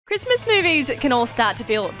Christmas movies can all start to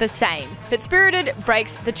feel the same, but Spirited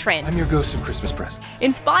breaks the trend. I'm your ghost of Christmas present.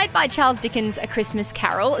 Inspired by Charles Dickens' A Christmas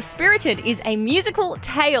Carol, Spirited is a musical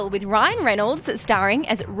tale with Ryan Reynolds starring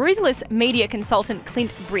as ruthless media consultant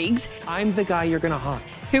Clint Briggs, I'm the guy you're gonna haunt,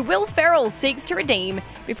 who Will Ferrell seeks to redeem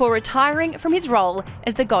before retiring from his role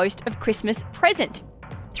as the ghost of Christmas Present.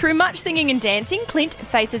 Through much singing and dancing, Clint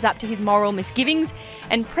faces up to his moral misgivings,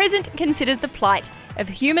 and Present considers the plight of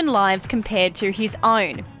human lives compared to his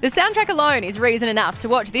own. The soundtrack alone is reason enough to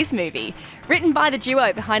watch this movie. Written by the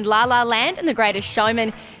duo behind La La Land and The Greatest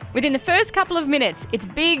Showman, within the first couple of minutes, it's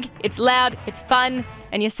big, it's loud, it's fun,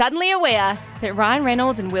 and you're suddenly aware that Ryan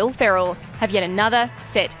Reynolds and Will Ferrell have yet another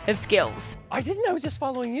set of skills. I didn't. I was just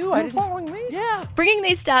following you. You were following me? Yeah. Bringing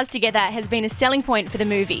these stars together has been a selling point for the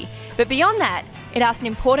movie, but beyond that, it asks an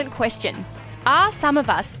important question. Are some of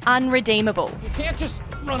us unredeemable? You can't just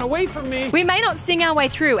run away from me. We may not sing our way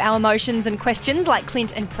through our emotions and questions like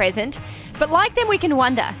Clint and Present, but like them we can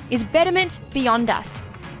wonder, is betterment beyond us?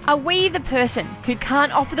 Are we the person who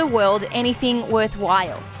can't offer the world anything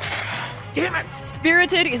worthwhile? Damn it!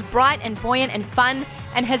 Spirited is bright and buoyant and fun,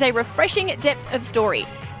 and has a refreshing depth of story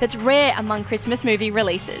that's rare among Christmas movie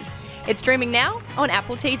releases. It's streaming now on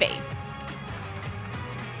Apple TV.